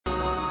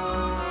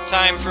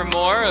Time for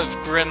more of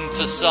Grim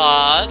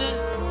Facade.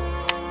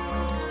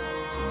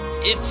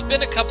 It's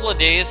been a couple of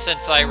days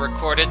since I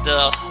recorded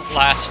the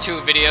last two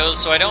videos,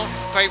 so I don't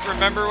quite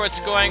remember what's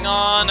going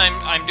on.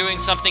 I'm doing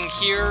something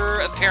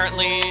here,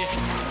 apparently.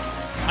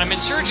 I'm in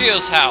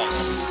Sergio's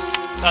house.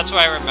 That's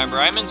what I remember.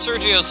 I'm in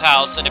Sergio's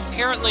house, and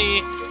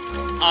apparently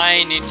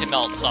I need to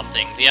melt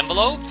something. The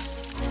envelope?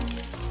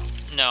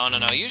 No.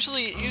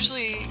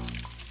 Usually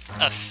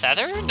a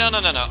feather? No.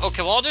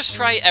 Okay, well, I'll just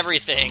try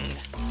everything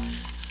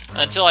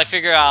until I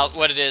figure out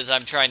what it is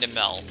I'm trying to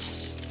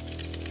melt.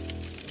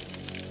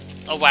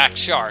 A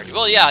wax shard.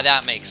 Well, yeah,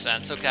 that makes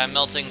sense. Okay, I'm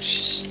melting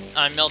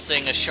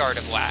a shard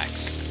of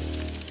wax.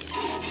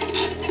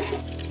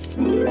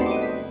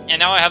 And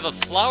now I have a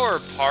flower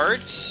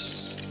part.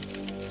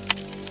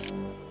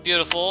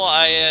 Beautiful.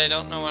 I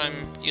don't know what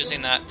I'm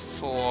using that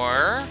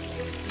for.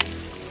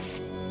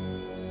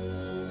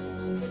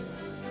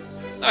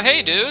 Oh,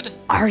 hey, dude.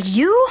 Are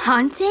you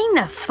hunting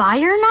the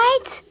Fire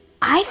Knight?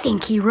 I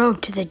think he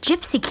rode to the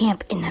gypsy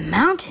camp in the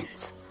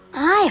mountains.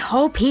 I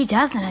hope he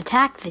doesn't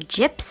attack the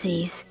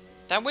gypsies.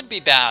 That would be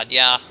bad,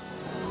 yeah.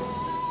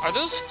 Are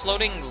those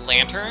floating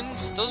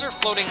lanterns? Those are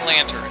floating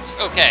lanterns.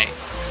 Okay.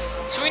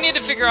 So we need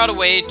to figure out a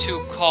way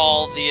to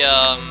call the,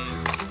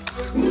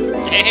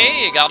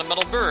 Hey, you got a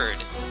metal bird.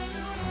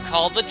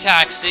 Call the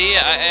taxi.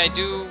 I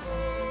do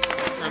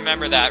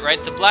remember that,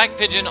 right? The black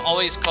pigeon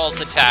always calls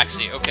the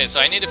taxi. Okay,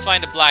 so I need to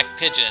find a black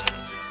pigeon.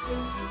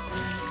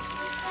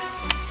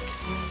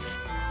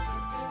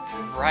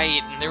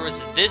 Right, and there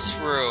was this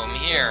room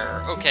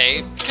here.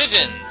 Okay,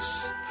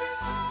 pigeons.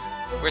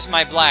 Where's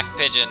my black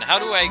pigeon? How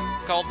do I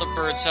call the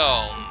birds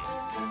home?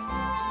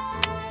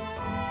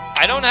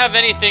 I don't have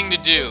anything to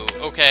do,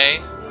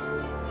 okay?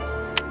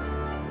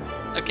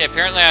 Okay,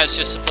 apparently I was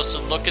just supposed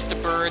to look at the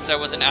birds. I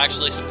wasn't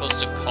actually supposed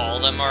to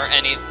call them or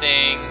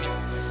anything.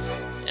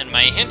 And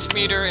my hint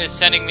meter is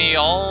sending me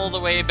all the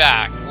way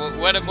back.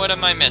 What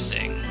am I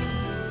missing?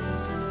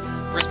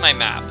 Where's my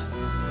map?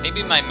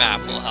 Maybe my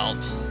map will help.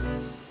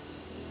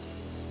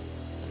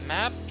 The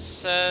map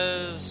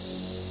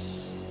says...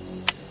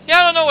 Yeah,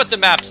 I don't know what the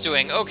map's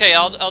doing. Okay,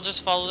 I'll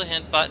just follow the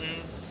hint button.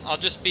 I'll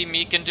just be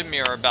meek and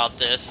demure about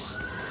this.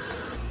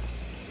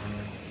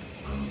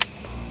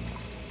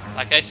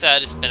 Like I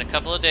said, it's been a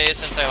couple of days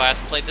since I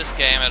last played this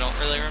game. I don't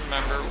really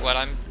remember what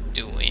I'm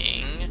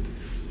doing.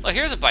 Well,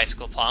 here's a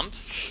bicycle pump.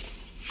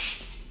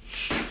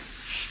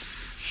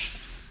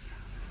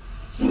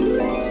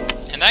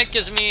 And that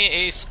gives me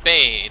a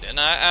spade. And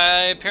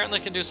I apparently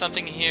can do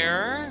something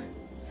here.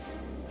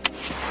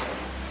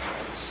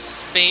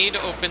 Spade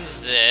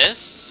opens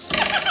this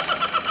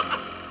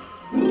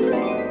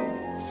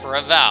for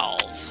a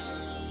valve.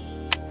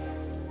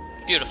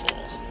 Beautiful.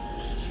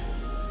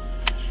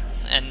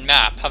 And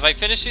map. Have I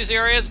finished these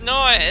areas?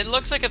 No, it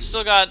looks like I've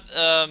still got,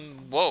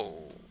 whoa.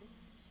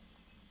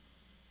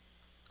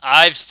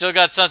 I've still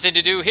got something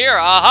to do here.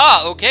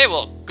 Aha! Okay,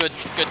 well, good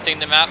thing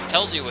the map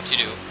tells you what to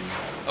do.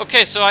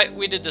 Okay, so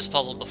we did this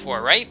puzzle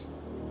before, right?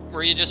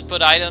 Where you just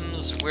put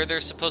items where they're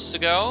supposed to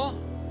go?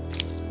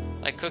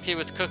 Like cookie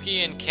with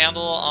cookie and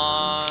candle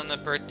on a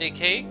birthday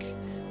cake.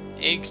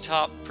 Egg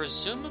top,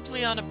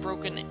 presumably on a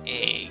broken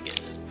egg.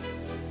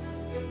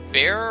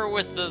 Bear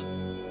with the...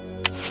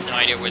 No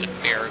idea where the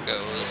bear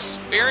goes.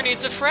 Bear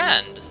needs a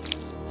friend.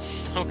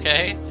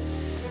 Okay.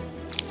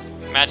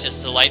 Matches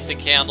to light the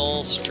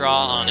candle.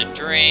 Straw on a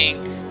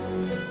drink.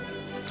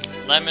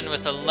 Lemon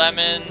with a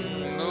lemon.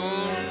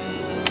 Moon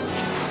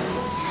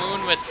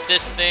with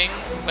this thing.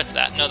 What's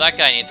that? No, that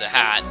guy needs a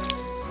hat.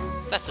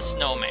 That's a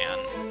snowman.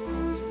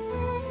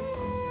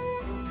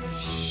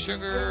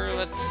 Sugar,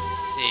 let's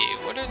see.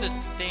 What are the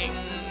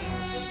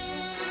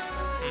things?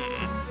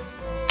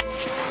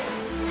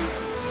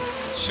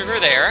 Sugar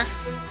there.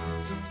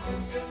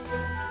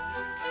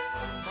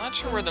 Not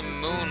sure where the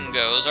moon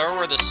goes or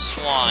where the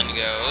swan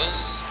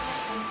goes.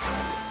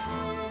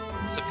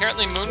 So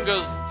apparently moon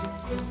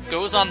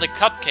goes on the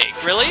cupcake.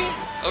 Really?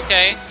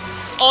 Okay.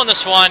 Oh, and the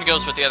swan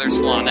goes with the other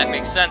swan. That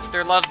makes sense.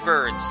 They're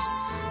lovebirds.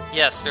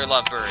 Yes, they're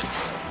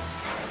lovebirds.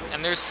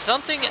 And there's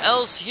something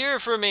else here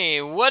for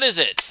me. What is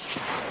it?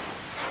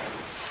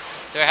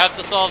 Do I have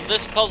to solve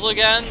this puzzle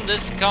again?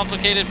 This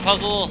complicated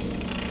puzzle?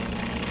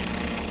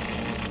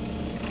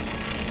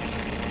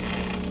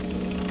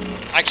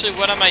 Actually,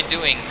 what am I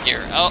doing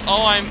here?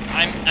 Oh,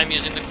 I'm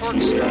using the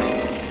corkscrew.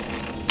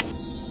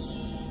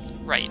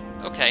 Right,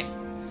 okay.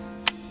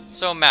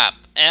 So map.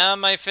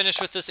 Am I finished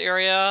with this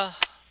area?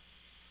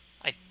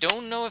 I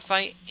don't know if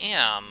I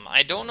am.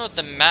 I don't know if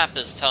the map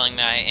is telling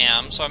me I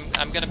am, so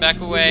I'm gonna back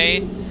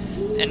away.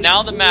 And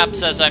now the map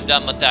says I'm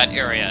done with that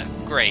area.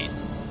 Great.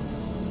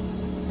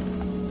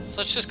 So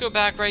let's just go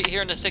back right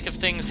here in the thick of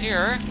things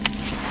here.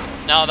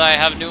 Now that I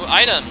have new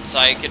items,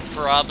 I could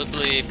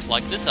probably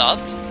plug this up.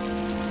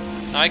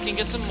 Now I can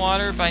get some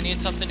water, but I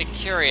need something to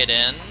carry it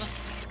in.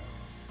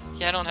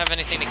 Yeah, I don't have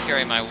anything to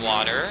carry my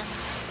water.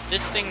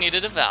 This thing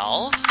needed a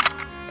valve.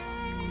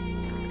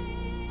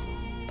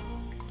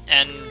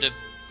 And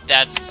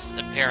that's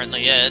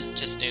apparently it.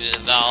 Just needed a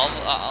valve.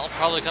 I'll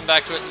probably come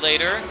back to it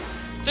later.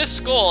 This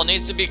skull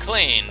needs to be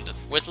cleaned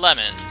with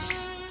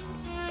lemons.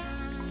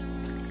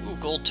 Ooh,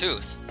 gold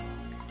tooth.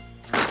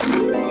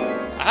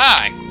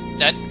 Aha!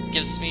 That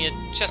gives me a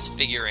chest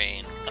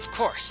figurine. Of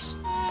course.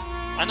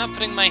 I'm not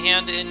putting my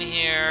hand in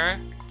here.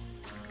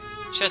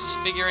 Chest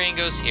figurine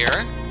goes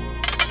here.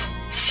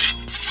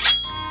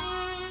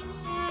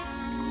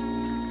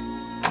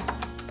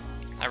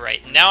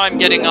 Alright, now I'm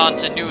getting on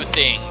to new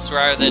things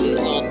rather than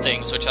old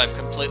things, which I've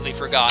completely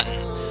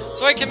forgotten.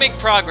 So I can make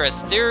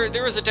progress.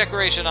 There was a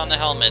decoration on the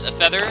helmet. A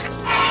feather.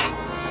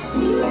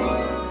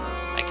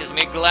 That gives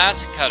me a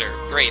glass cutter.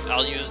 Great,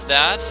 I'll use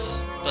that.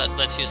 But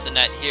let's use the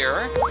net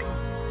here.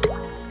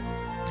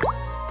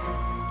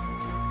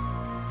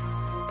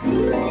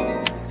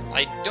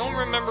 I don't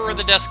remember where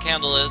the death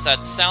candle is.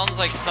 That sounds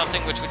like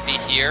something which would be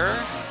here.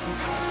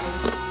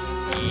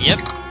 Yep.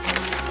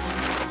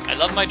 I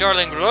love my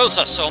darling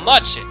Rosa so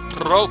much. It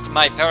broke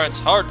my parents'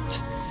 heart.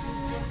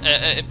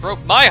 It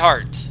broke my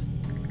heart.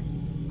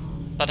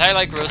 But I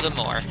like Rosa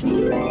more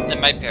than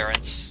my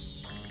parents.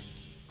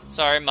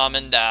 Sorry, Mom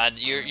and Dad.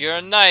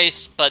 You're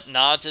nice, but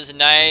not as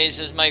nice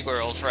as my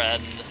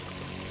girlfriend.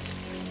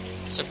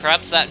 So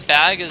perhaps that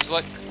bag is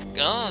what...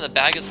 Oh, the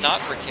bag is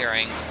not for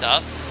carrying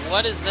stuff.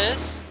 What is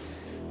this?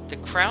 The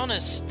crown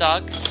is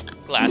stuck.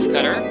 Glass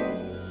cutter.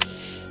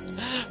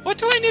 What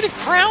do I need a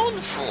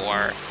crown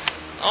for?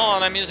 Oh,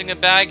 and I'm using a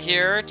bag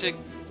here to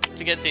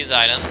get these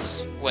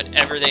items.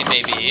 Whatever they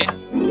may be.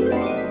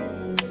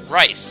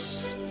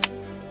 Rice.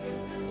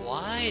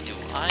 Why do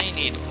I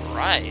need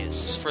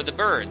rice? For the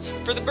birds.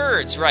 For the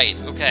birds, right.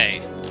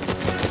 Okay.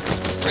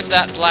 Where's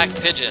that black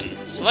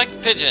pigeon?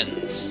 Select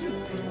pigeons.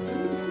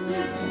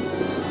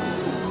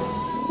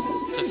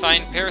 To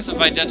find pairs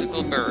of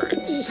identical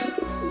birds.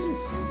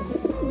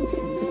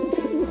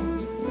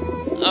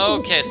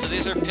 Okay, so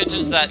these are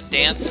pigeons that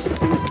dance.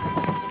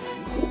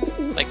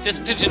 Like this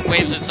pigeon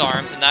waves its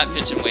arms and that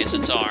pigeon waves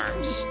its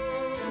arms.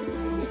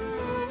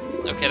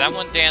 Okay, that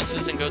one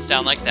dances and goes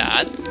down like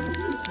that.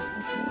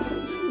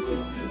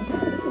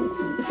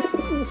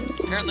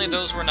 Apparently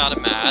those were not a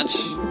match.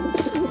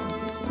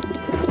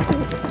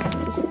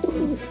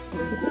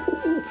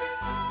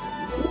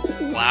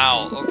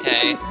 Wow,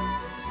 okay.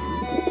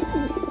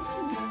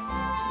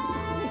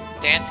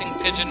 Dancing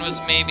pigeon was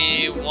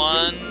maybe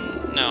one...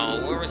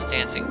 No, where was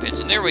dancing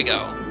pigeon? There we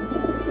go.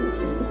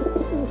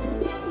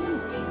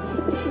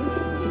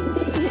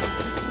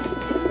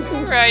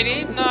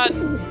 Alrighty, not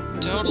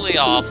totally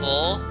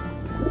awful.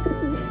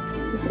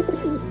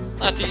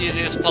 Not the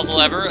easiest puzzle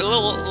ever. A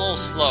little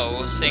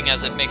slow, seeing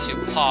as it makes you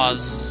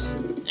pause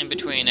in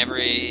between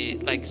every,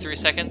 like, 3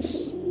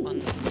 seconds.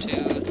 1,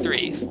 2,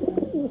 3.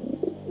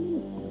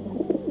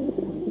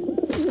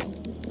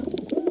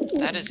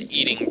 That is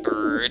eating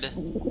bird.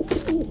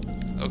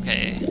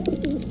 Okay.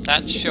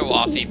 That's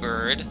show-offy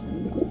bird.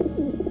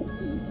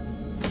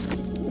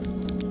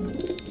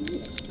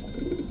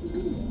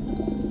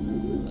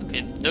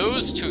 Okay,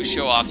 those two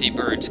show-offy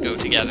birds go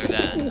together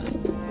then.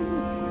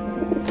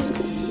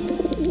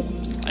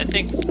 I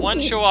think one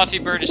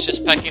show-offy bird is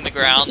just pecking the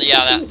ground.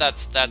 Yeah,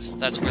 that's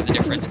where the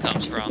difference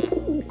comes from.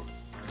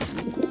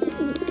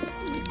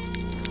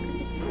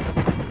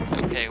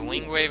 Okay,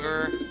 wing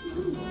waver.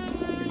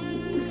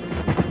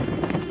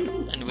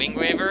 And wing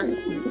waver.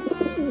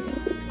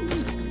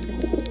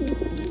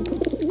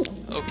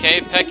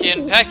 Okay, Pecky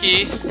and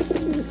Pecky.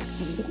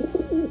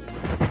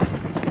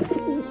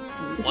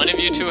 One of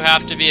you two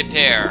have to be a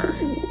pair.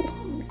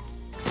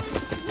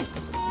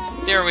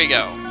 There we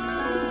go.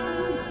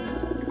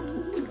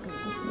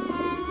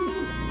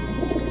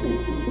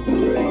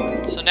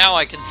 So now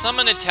I can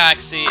summon a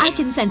taxi and... I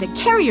can send a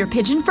carrier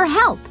pigeon for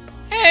help.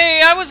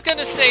 Hey, I was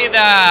gonna say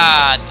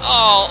that!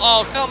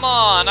 Oh, come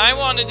on. I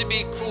wanted to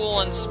be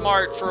cool and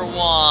smart for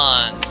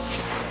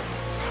once.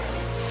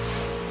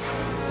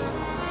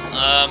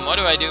 What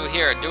do I do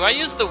here? Do I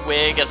use the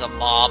wig as a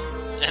mop?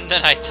 And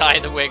then I tie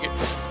the wig?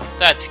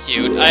 That's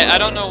cute. I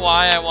don't know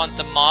why I want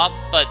the mop,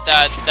 but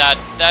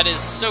that is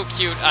so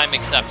cute, I'm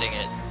accepting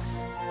it.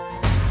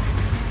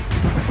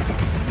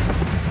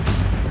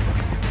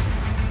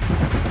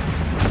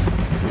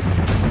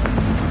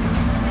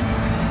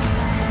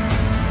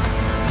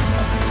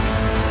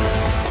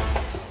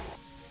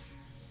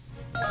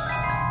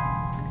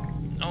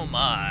 Oh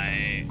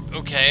my.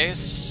 Okay,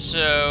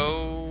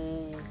 so...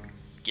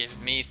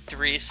 Give me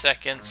 3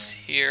 seconds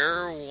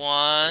here.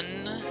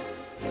 1,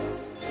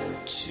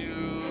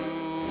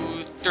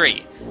 2,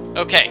 3.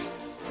 Okay.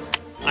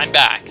 I'm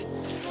back.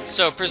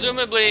 So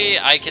presumably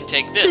I can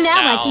take this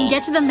now. Now I can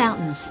get to the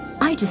mountains.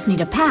 I just need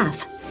a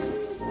path.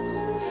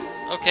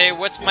 Okay,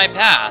 what's my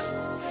path?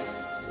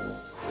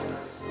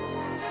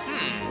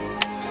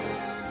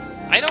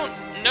 I don't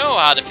know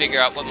how to figure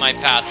out what my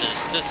path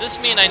is. Does this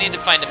mean I need to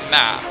find a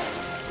map?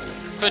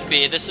 Could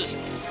be. This is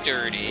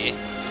dirty.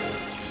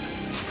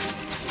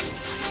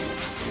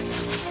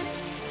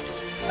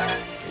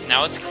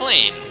 Now it's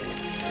clean.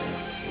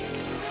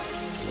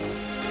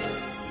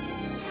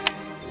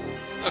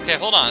 Okay,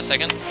 hold on a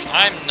second.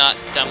 I'm not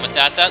done with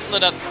that. That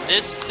lit up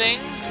this thing.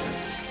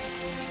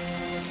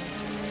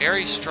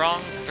 Very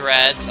strong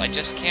threads. I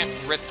just can't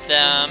rip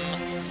them.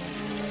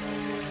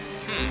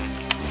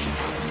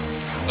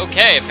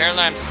 Okay,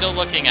 apparently I'm still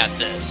looking at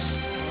this.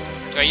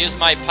 Do I use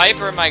my pipe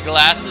or my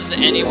glasses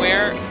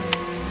anywhere?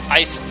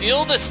 I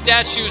steal the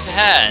statue's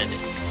head.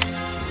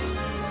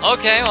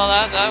 Okay, well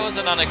that was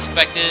an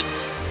unexpected.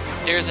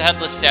 There's a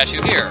headless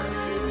statue here.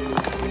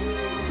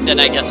 Then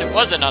I guess it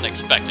wasn't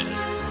unexpected.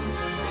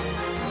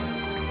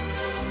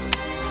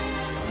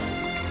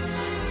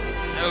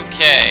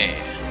 Okay.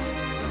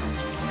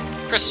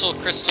 Crystal,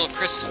 crystal,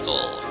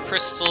 crystal.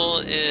 Crystal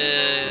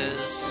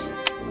is...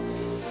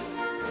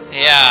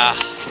 Yeah.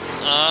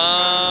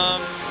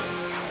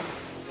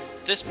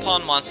 This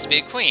pawn wants to be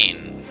a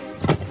queen.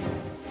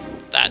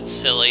 That's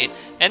silly.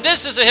 And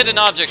this is a hidden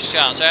objects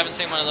challenge. I haven't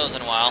seen one of those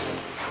in a while.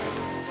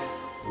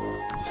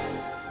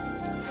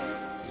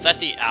 Is that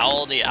the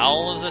owl? The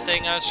owl was the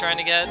thing I was trying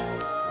to get?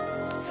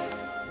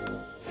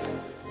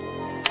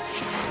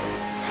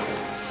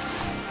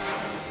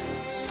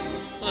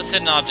 Well, this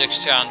hidden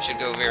objects challenge should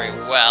go very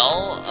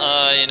well,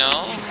 you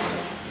know.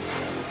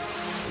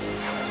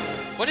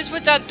 What is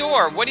with that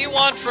door? What do you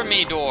want from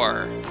me,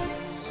 door?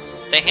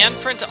 The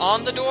handprint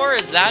on the door?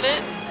 Is that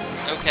it?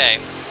 Okay.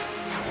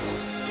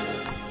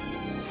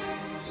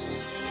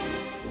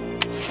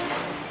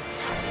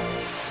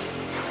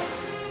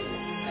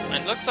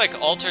 It looks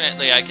like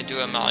alternately I could do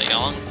a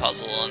Mahjong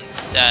puzzle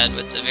instead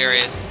with the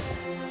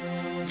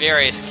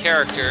various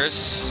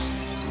characters.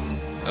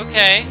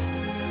 Okay.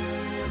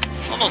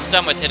 Almost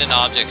done with hidden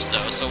objects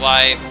though, so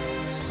why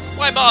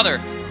bother?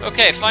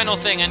 Okay, final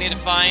thing I need to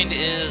find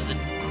is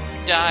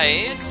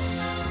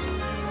dice.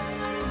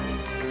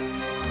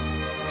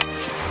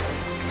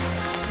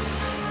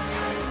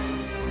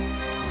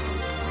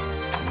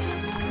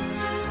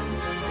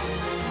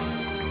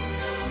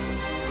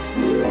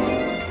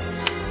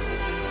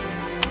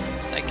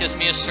 That gives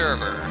me a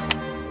server.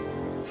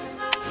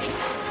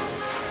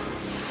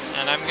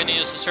 And I'm gonna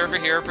use the server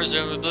here,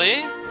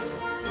 presumably.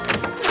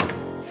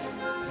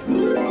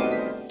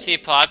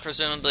 Teapot,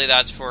 presumably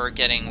that's for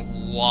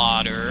getting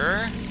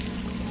water.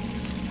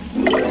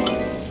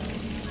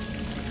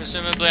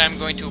 Presumably I'm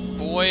going to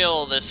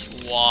boil this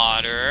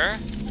water.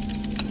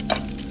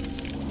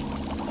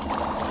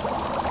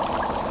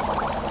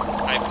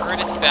 I've heard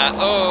it's bad.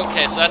 Oh,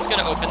 okay, so that's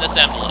gonna open this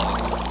envelope.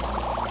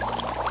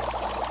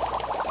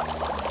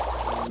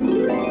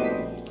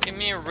 Give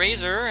me a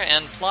razor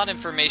and plot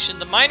information.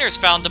 The miners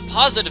found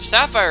deposit of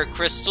sapphire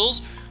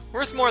crystals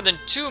worth more than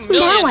 $2 million.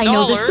 Now I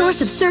know the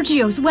source of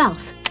Sergio's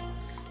wealth.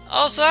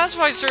 Oh, so that's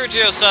why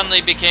Sergio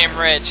suddenly became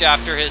rich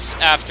after his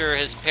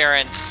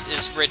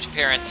rich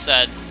parents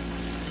said,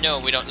 "No,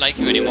 we don't like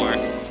you anymore."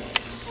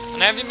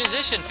 And I have a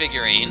musician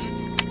figurine.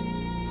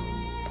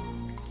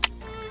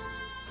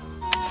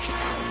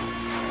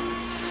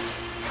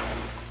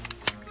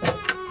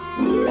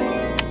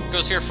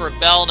 Goes here for a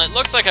bell, and it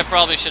looks like I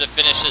probably should have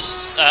finished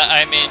this.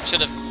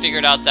 Should have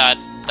figured out that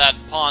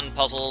pawn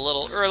puzzle a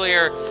little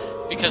earlier,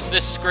 because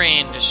this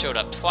screen just showed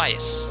up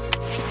twice.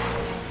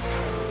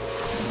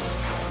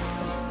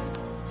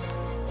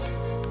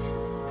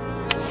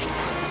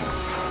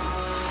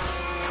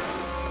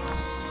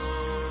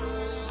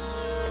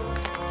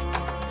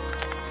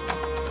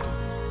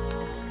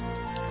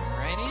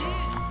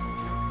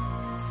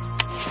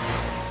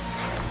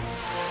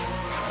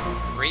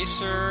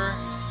 Racer,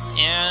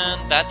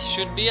 and that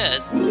should be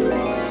it.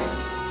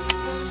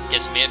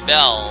 Gives me a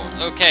bell.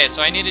 Okay,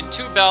 so I needed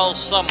 2 bells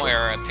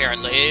somewhere,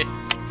 apparently. In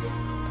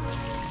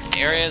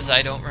areas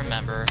I don't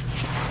remember.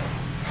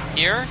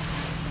 Here?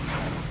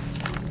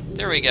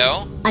 There we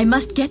go. I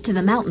must get to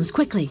the mountains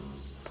quickly.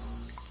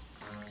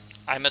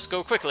 I must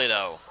go quickly,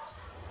 though.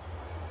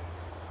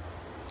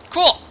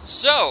 Cool!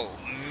 So,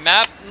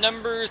 map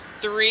number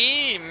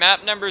 3.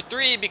 Map number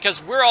 3,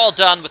 because we're all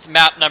done with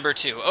map number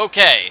 2.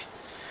 Okay.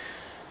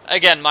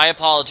 Again, my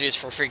apologies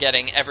for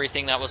forgetting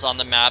everything that was on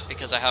the map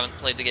because I haven't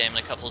played the game in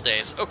a couple of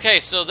days.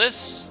 Okay, so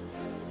this...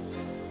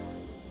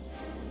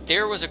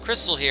 There was a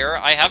crystal here.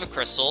 I have a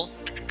crystal.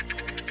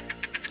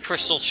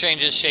 Crystal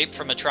changes shape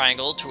from a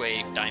triangle to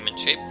a diamond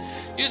shape.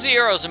 Use the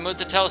arrows and move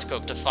the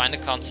telescope to find the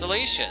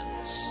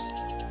constellations.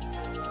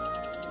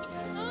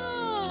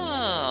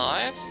 Oh,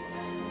 I've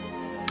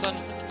done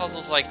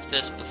puzzles like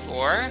this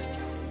before.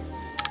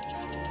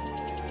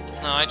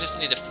 No, I just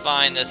need to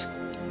find this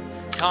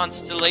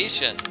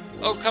constellation.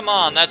 Oh, come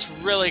on, that's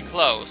really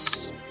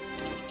close.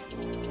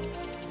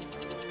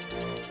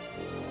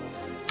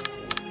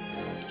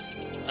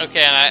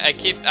 Okay, and I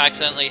keep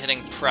accidentally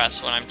hitting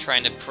press when I'm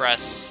trying to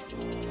press.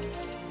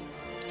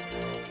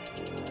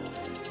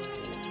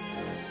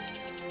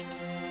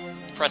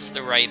 Press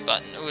the right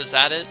button. Oh, is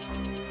that it?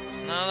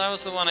 No, that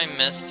was the one I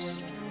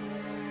missed.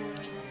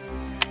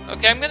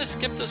 Okay, I'm gonna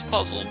skip this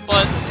puzzle,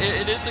 but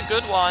it is a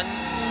good one.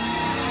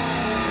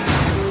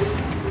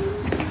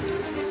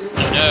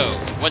 Oh no,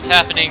 what's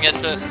happening at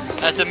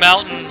the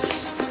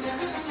mountains?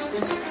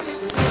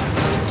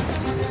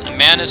 A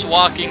man is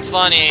walking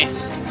funny.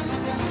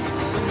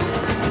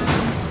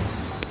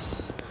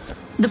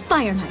 The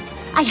Fire Knight.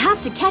 I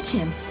have to catch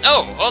him.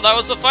 Oh, well, that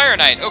was the Fire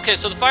Knight. Okay,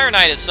 so the Fire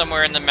Knight is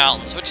somewhere in the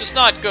mountains, which is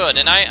not good,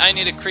 and I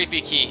need a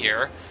creepy key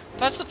here.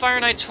 That's the Fire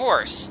Knight's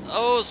horse.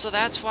 Oh, so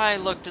that's why I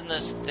looked in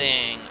this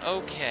thing.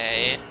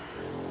 Okay.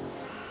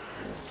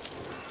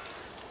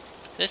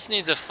 This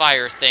needs a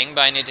fire thing,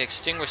 but I need to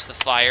extinguish the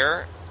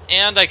fire.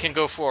 And I can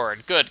go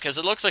forward. Good, because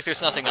it looks like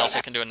there's nothing else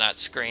I can do in that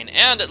screen.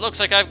 And it looks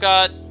like I've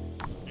got...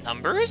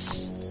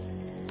 numbers?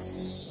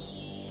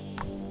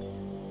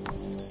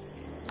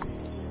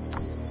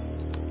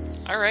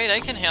 Alright, I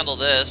can handle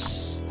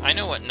this. I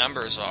know what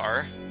numbers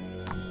are.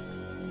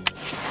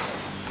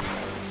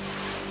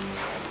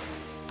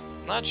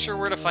 Not sure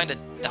where to find a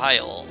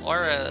dial.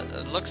 Or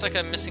it looks like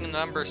I'm missing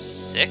number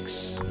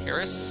 6. Here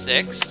is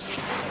 6.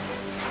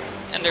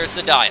 And there's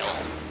the dial.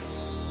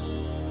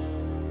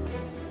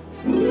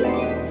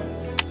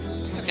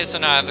 Okay, so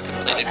now I have a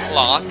completed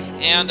clock,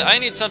 and I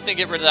need something to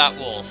get rid of that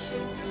wolf.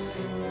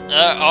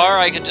 Or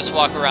I could just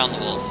walk around the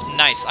wolf.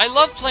 Nice. I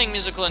love playing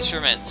musical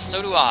instruments.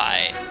 So do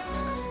I.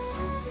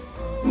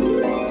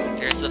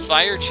 There's the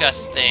fire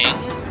chest thing.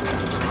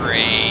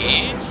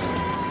 Great.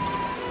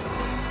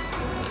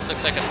 This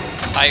looks like a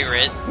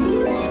pirate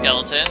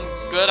skeleton.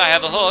 Good, I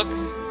have a hook.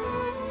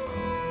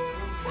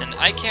 And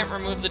I can't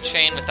remove the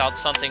chain without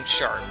something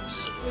sharp.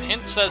 So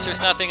hint says there's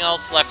nothing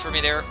else left for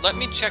me there. Let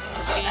me check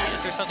to see,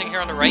 is there something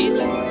here on the right?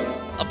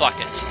 A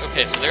bucket.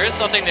 Okay, so there is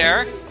something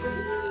there.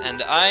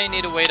 And I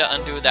need a way to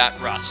undo that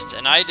rust.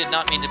 And I did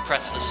not mean to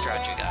press the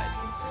strategy guide.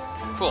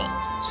 Cool.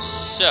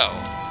 So,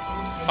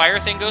 fire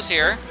thing goes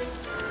here.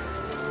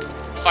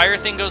 Fire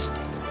thing goes...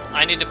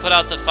 I need to put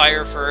out the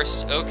fire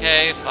first.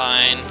 Okay,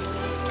 fine.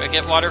 Do I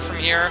get water from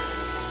here?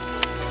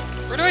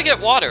 Where do I get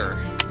water?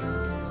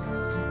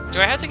 Do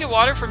I have to get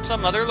water from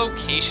some other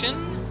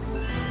location?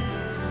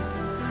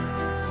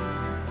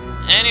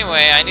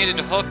 Anyway, I needed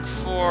a hook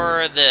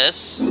for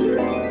this.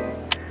 Oh,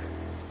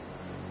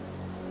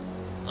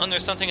 and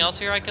there's something else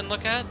here I can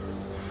look at?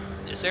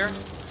 Is there?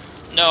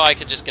 No, I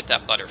could just get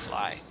that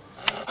butterfly.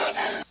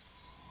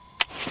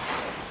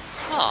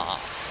 Huh.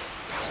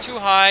 It's too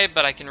high,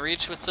 but I can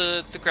reach with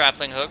the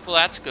grappling hook. Well,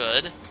 that's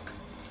good.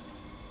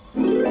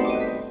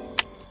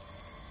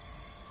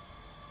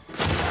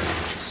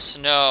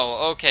 Snow.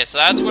 Okay, so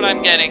that's what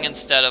I'm getting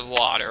instead of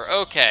water.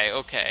 Okay,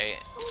 okay.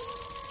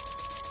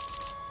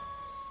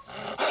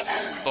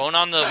 Bone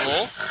on the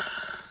wolf?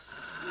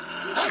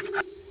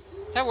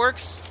 That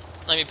works.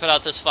 Let me put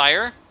out this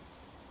fire.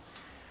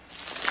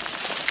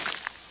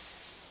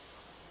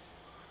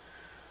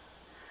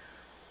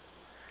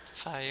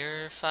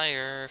 Fire,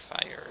 fire,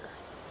 fire.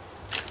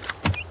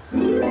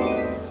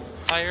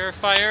 Fire,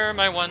 fire,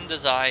 my one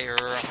desire.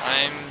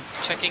 I'm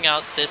checking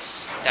out this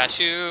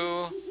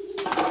statue.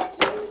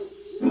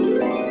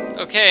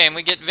 Okay, and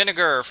we get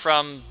vinegar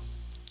from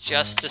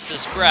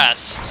Justice's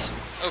breast.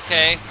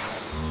 Okay.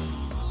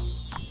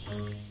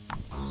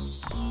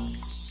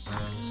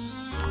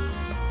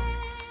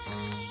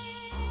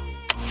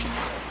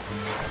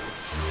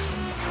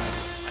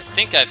 I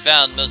think I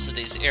found most of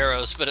these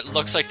arrows, but it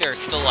looks like there are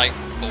still like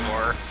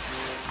 4.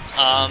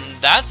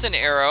 That's an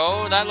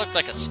arrow. That looked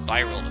like a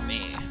spiral to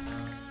me.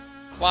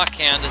 Clock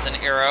hand is an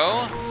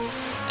arrow,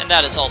 and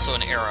that is also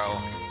an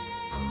arrow.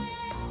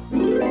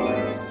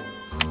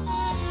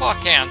 Clock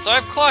hand. So I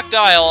have clock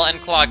dial and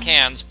clock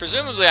hands.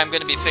 Presumably I'm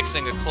going to be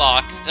fixing a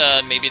clock.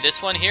 Maybe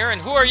this one here.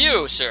 And who are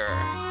you, sir?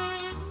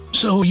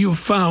 So you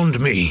found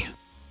me.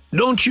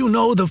 Don't you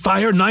know the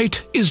Fire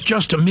Knight is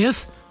just a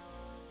myth?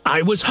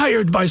 I was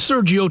hired by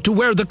Sergio to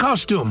wear the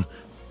costume.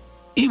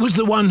 He was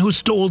the one who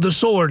stole the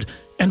sword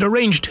and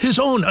arranged his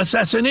own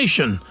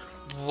assassination.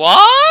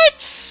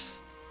 What?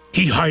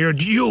 He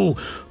hired you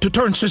to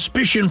turn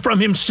suspicion from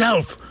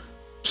himself.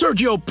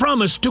 Sergio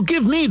promised to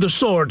give me the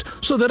sword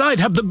so that I'd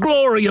have the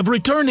glory of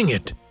returning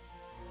it.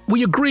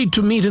 We agreed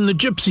to meet in the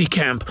gypsy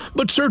camp,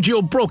 but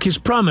Sergio broke his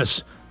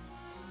promise.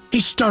 He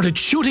started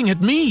shooting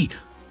at me.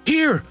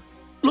 Here,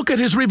 look at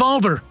his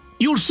revolver.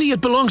 You'll see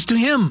it belongs to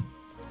him.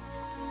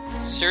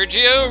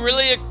 Sergio,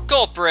 really a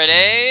culprit,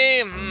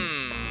 eh?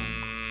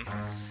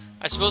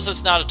 I suppose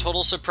that's not a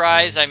total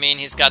surprise. I mean,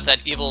 he's got that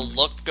evil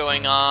look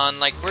going on.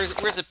 Like,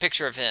 where's a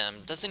picture of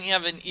him? Doesn't he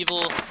have an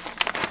evil...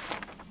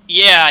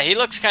 Yeah, he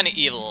looks kind of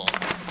evil.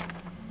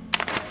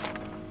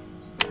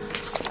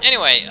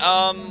 Anyway,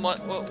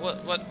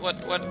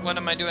 what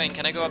am I doing?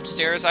 Can I go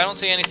upstairs? I don't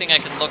see anything I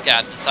can look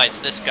at besides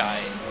this guy.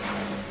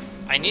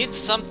 I need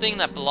something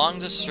that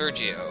belonged to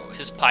Sergio.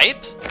 His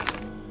pipe?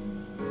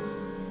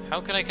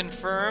 How can I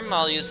confirm?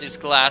 I'll use these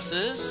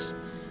glasses.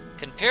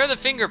 Compare the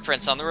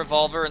fingerprints on the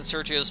revolver and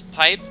Sergio's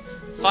pipe.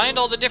 Find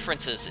all the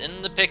differences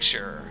in the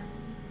picture.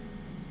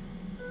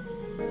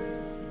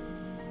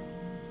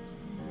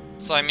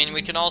 So, I mean,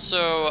 we can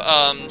also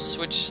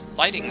switch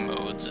lighting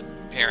modes,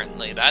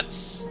 apparently.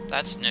 That's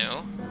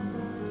new.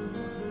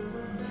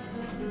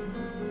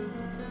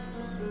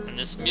 And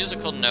this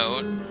musical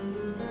note...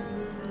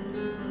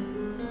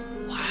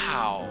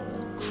 Wow.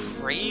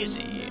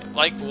 Crazy.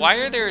 Like, why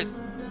are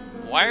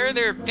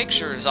there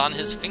pictures on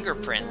his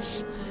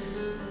fingerprints?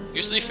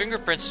 Usually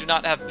fingerprints do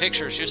not have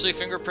pictures. Usually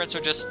fingerprints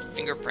are just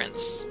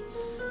fingerprints.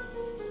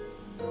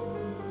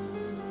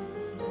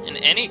 In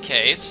any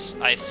case,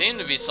 I seem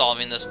to be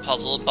solving this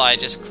puzzle by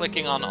just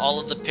clicking on all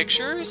of the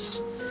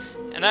pictures.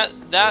 And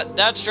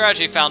that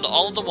strategy found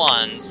all of the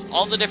ones,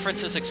 all the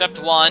differences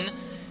except one.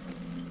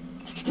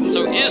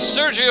 So is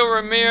Sergio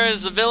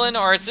Ramirez the villain,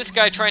 or is this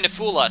guy trying to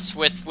fool us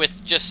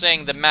with just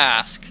saying the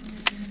mask?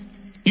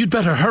 You'd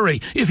better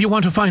hurry if you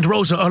want to find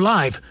Rosa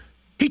alive.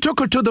 He took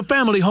her to the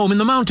family home in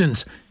the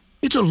mountains.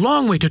 It's a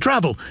long way to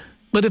travel,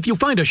 but if you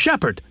find a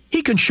shepherd,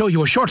 he can show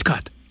you a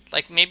shortcut.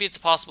 Like, maybe it's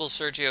possible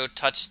Sergio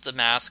touched the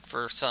mask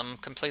for some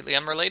completely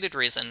unrelated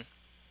reason.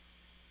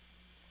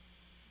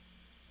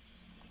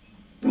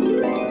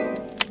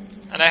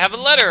 And I have a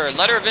letter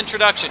of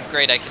introduction.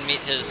 Great, I can meet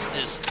his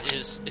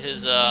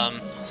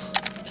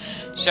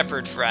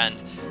shepherd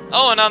friend.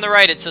 Oh, and on the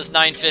right it says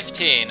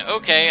 9:15.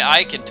 Okay,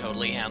 I can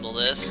totally handle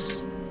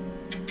this.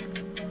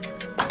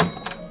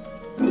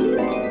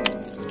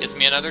 Gives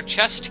me another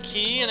chest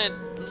key, and it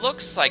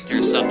looks like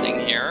there's something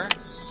here.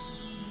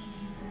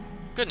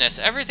 Goodness,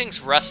 everything's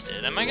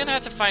rusted. Am I gonna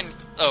have to find...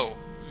 Oh,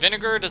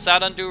 vinegar, does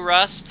that undo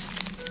rust?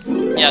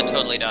 Yeah, it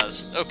totally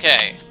does.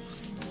 Okay.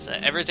 So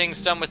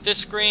everything's done with this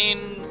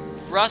screen.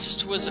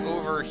 Rust was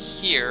over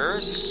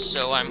here,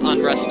 so I'm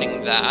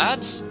unrusting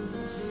that.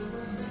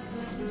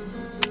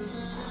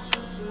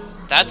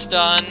 That's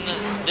done.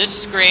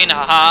 This screen,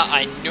 haha,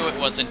 I knew it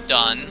wasn't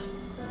done.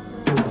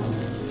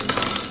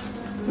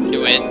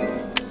 Knew it.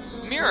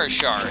 Mirror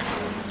shard.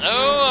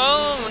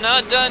 Oh,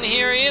 not done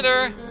here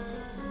either.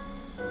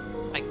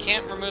 I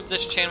can't remove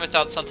this chain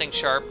without something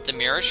sharp. The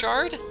mirror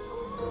shard?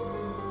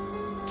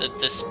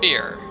 The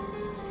spear.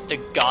 The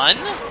gun?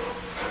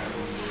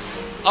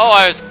 Oh,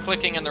 I was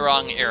clicking in the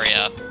wrong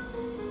area.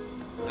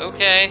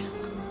 Okay.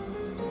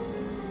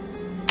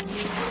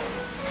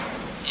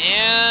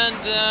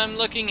 And I'm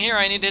looking here.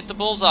 I need to hit the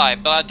bullseye,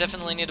 but I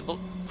definitely need a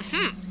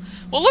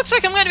Well, looks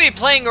like I'm going to be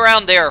playing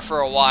around there for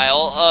a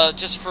while.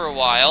 Just for a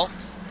while.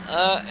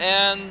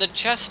 And the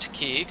chest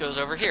key goes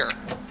over here.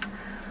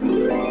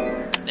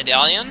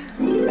 Medallion.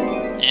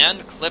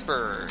 And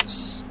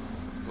clippers.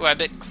 Ooh, I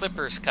bet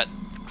clippers cut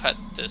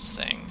this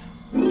thing.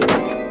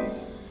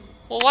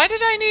 Well, why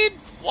did I need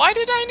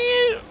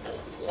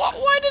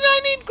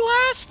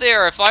glass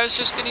there if I was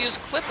just going to use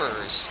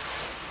clippers?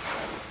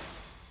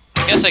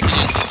 I guess I could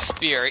use the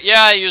spear.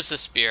 Yeah, I use the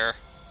spear.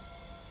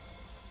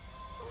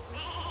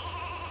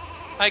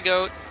 Hi,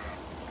 goat.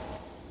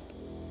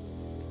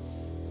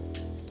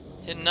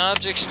 Hidden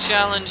objects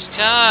challenge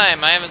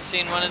time. I haven't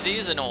seen one of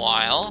these in a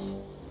while.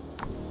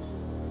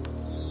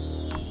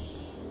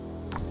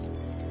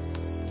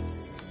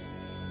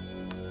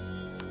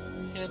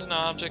 Hidden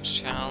objects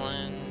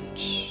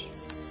challenge.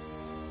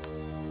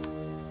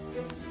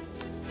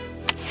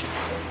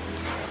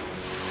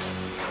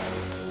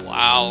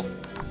 Wow.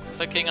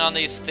 Clicking on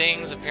these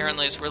things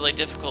apparently is really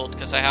difficult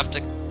because I have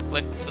to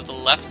click to the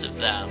left of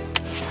them.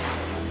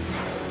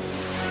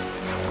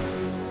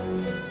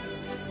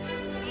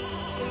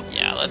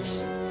 Yeah,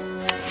 let's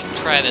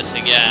try this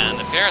again.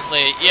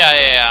 Apparently,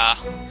 yeah.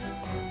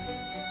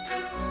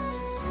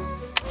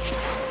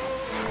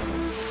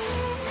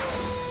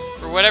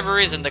 For whatever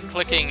reason, the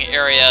clicking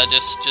area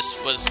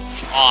just was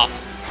off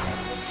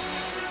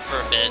for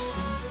a bit.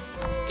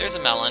 There's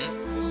a melon.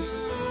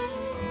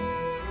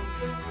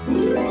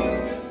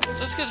 So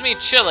this gives me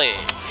chili.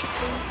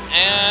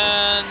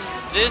 And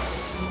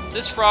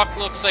this rock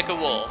looks like a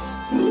wolf.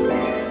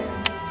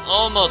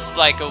 Almost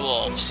like a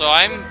wolf. So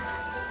I'm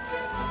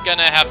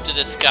gonna have to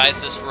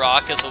disguise this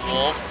rock as a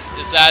wolf.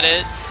 Is that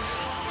it?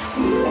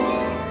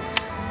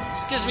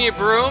 Gives me a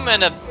broom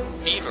and a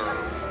beaver.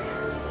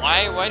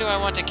 Why do I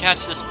want to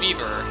catch this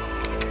beaver?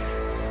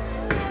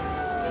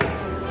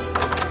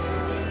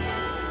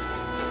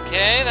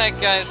 Okay, that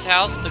guy's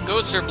house. The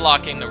goats are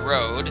blocking the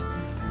road.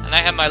 And I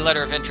have my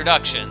letter of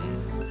introduction.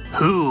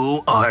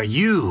 Who are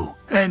you?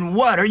 And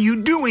what are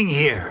you doing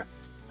here?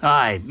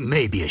 I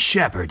may be a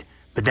shepherd,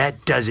 but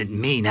that doesn't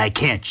mean I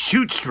can't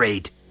shoot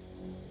straight.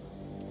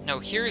 No,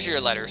 here's your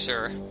letter,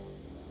 sir.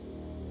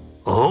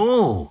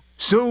 Oh,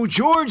 so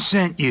George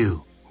sent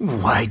you.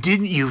 Why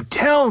didn't you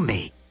tell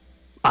me?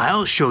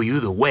 I'll show you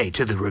the way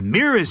to the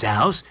Ramirez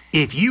house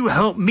if you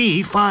help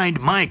me find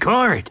my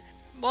card.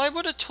 Well, I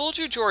would have told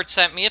you George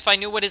sent me if I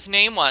knew what his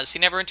name was. He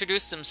never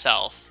introduced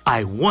himself.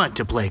 I want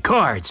to play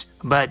cards,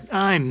 but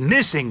I'm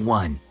missing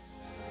one.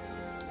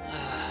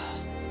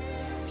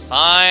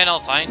 Fine, I'll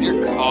find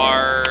your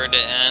card,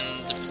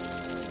 and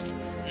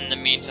in the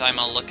meantime,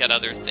 I'll look at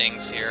other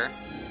things here.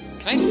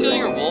 Can I steal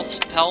your wolf's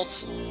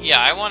pelts?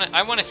 Yeah, I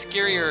want to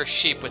scare your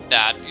sheep with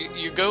that.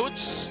 Your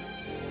goats?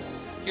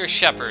 You're a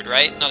shepherd,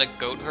 right? Not a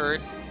goat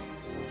herd.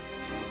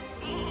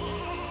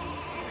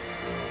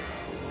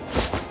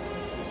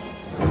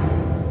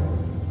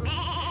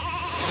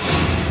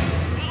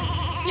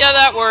 Yeah,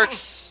 that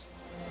works.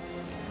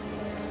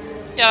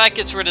 Yeah, that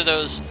gets rid of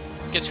those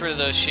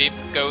sheep,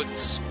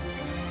 goats,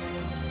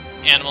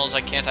 animals I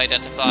can't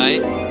identify.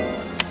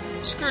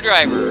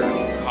 Screwdriver,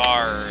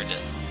 card.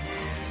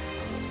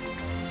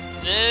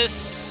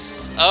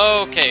 This,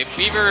 okay,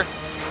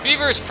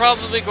 Beaver's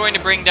probably going to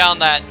bring down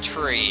that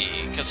tree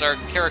because our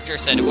character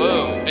said,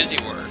 "Whoa, busy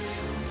work."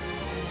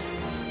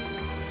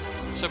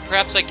 So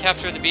perhaps I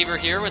capture the beaver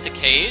here with the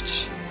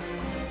cage?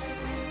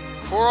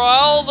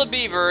 Corral the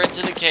beaver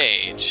into the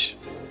cage.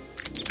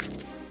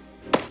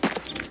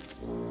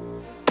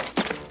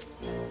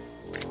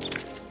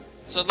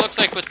 So it looks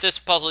like with this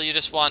puzzle you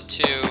just want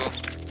to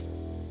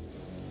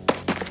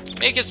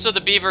make it so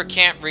the beaver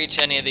can't reach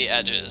any of the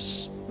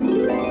edges.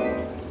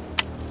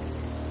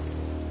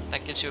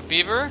 That gets you a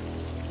beaver.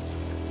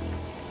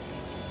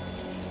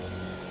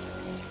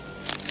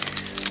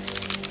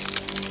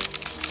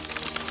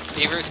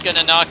 Beaver's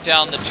gonna knock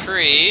down the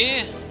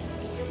tree.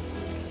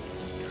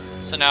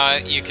 So now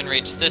you can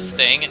reach this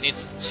thing. It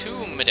needs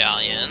 2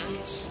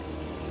 medallions.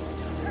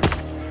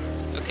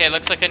 Okay,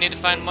 looks like I need to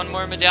find 1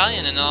 more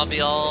medallion and I'll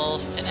be all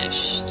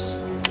finished.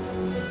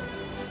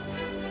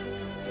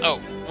 Oh,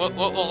 well,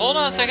 hold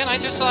on a second. I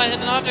just saw a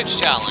hidden objects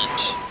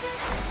challenge.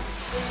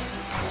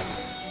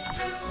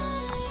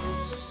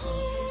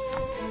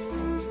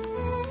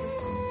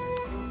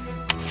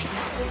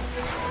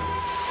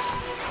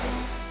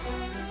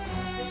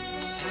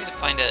 I need to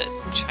find a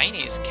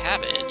Chinese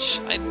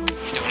cabbage. I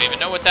don't even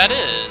know what that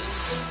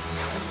is.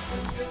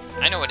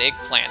 I know what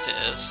eggplant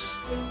is.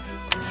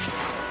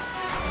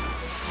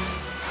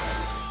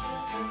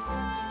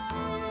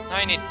 Now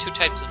I need 2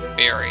 types of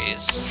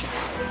berries.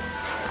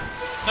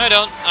 No, I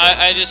don't.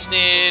 I just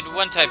need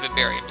 1 type of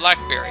berry.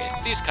 Blackberry.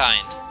 These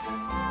kind.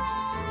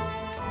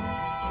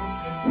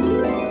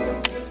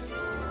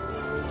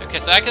 Okay,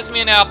 so that gives me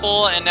an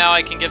apple, and now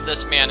I can give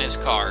this man his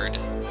card.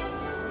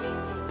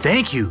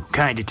 Thank you,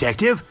 kind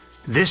detective.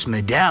 This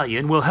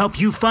medallion will help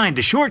you find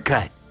the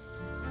shortcut.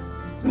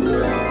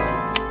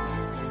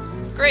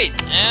 Great,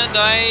 and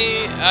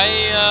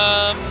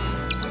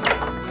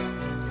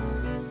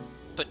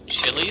put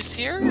chilies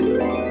here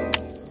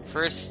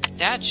for a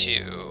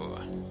statue.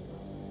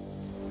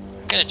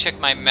 I'm gonna check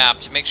my map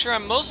to make sure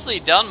I'm mostly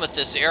done with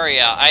this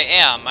area. I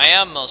am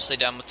mostly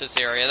done with this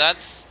area.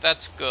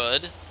 That's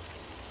good.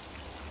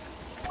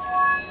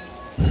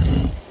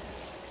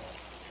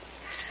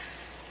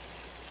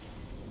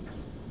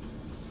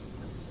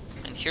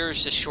 And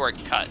here's the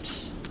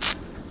shortcut.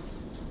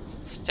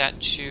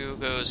 Statue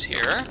goes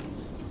here.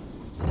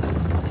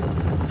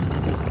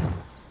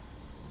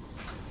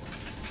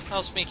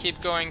 Helps me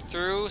keep going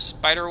through.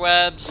 Spider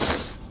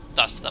webs.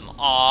 Dust them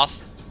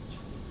off.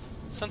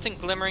 Something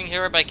glimmering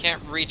here, but I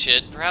can't reach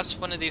it. Perhaps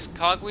one of these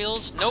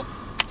cogwheels? Nope.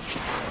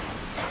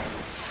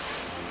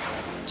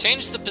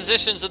 Change the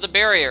positions of the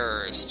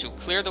barriers to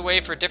clear the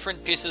way for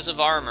different pieces of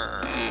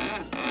armor.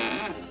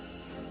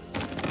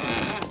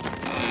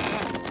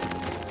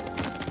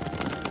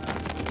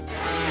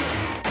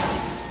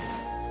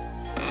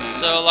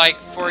 So, like,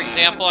 for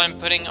example, I'm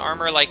putting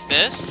armor like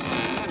this.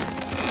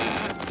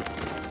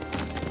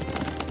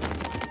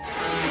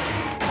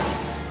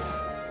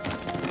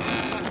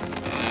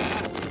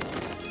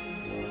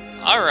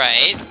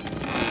 Alright.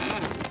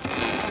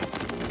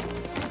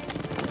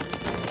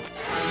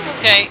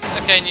 Okay,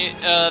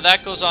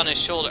 that goes on his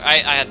shoulder. I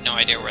had no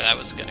idea where that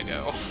was gonna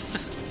go.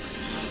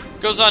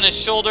 Goes on his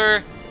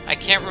shoulder. I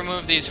can't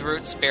remove these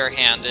roots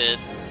barehanded.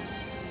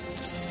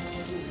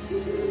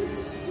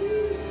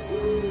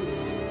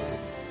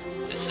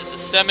 This is a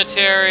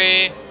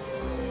cemetery.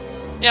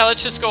 Yeah,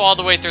 let's just go all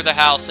the way through the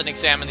house and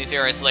examine these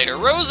areas later.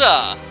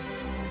 Rosa!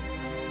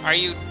 Are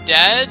you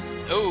dead?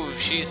 Oh,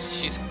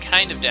 she's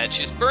kind of dead.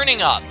 She's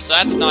burning up, so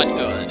that's not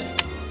good.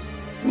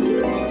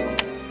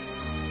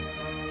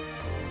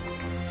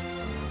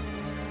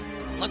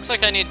 Looks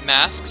like I need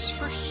masks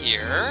for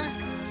here.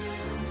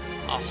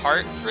 A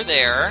heart for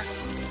there.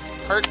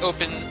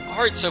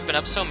 Hearts open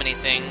up so many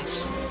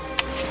things.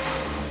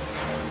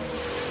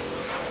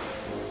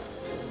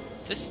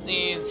 This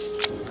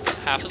needs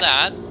half of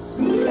that.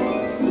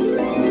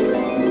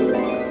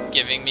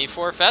 Giving me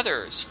 4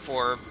 feathers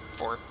for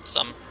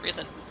some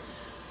reason.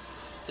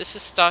 This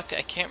is stuck.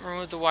 I can't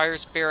remove the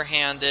wires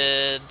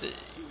barehanded.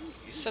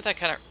 You said that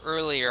kind of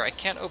earlier. I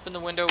can't open the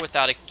window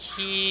without a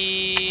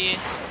key.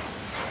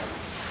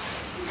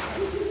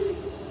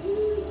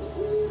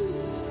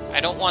 I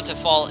don't want to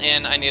fall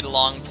in. I need a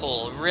long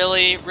pull.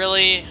 Really?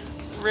 Really?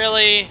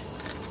 Really?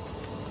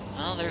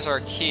 Well, there's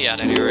our key at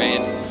any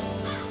rate.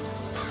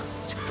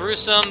 It's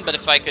gruesome, but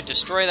if I could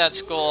destroy that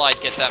skull, I'd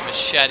get that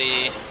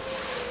machete.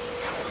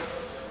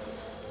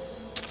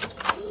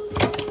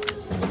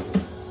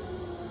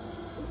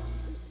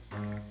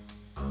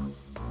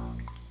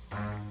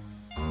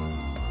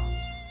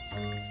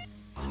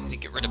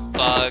 Rid of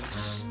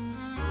bugs.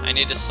 I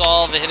need to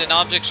solve a hidden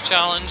objects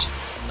challenge.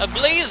 A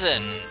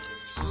blazon!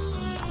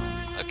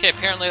 Okay,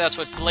 apparently that's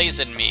what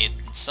blazon means.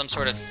 It's some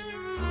sort of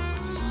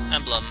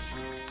emblem.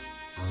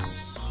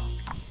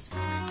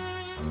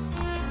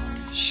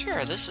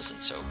 Sure, this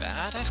isn't so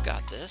bad. I've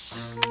got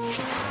this.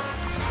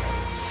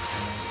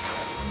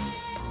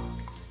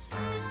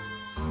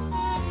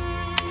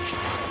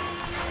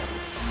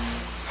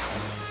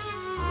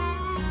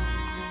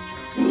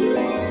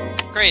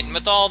 Great, and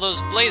with all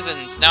those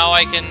blazons, now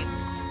I can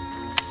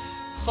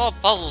solve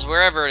puzzles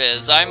wherever it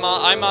is. I'm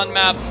on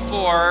map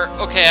 4.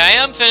 Okay, I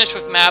am finished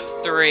with map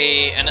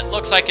 3, and it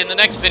looks like in the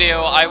next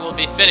video I will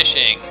be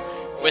finishing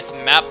with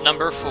map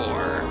number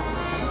 4.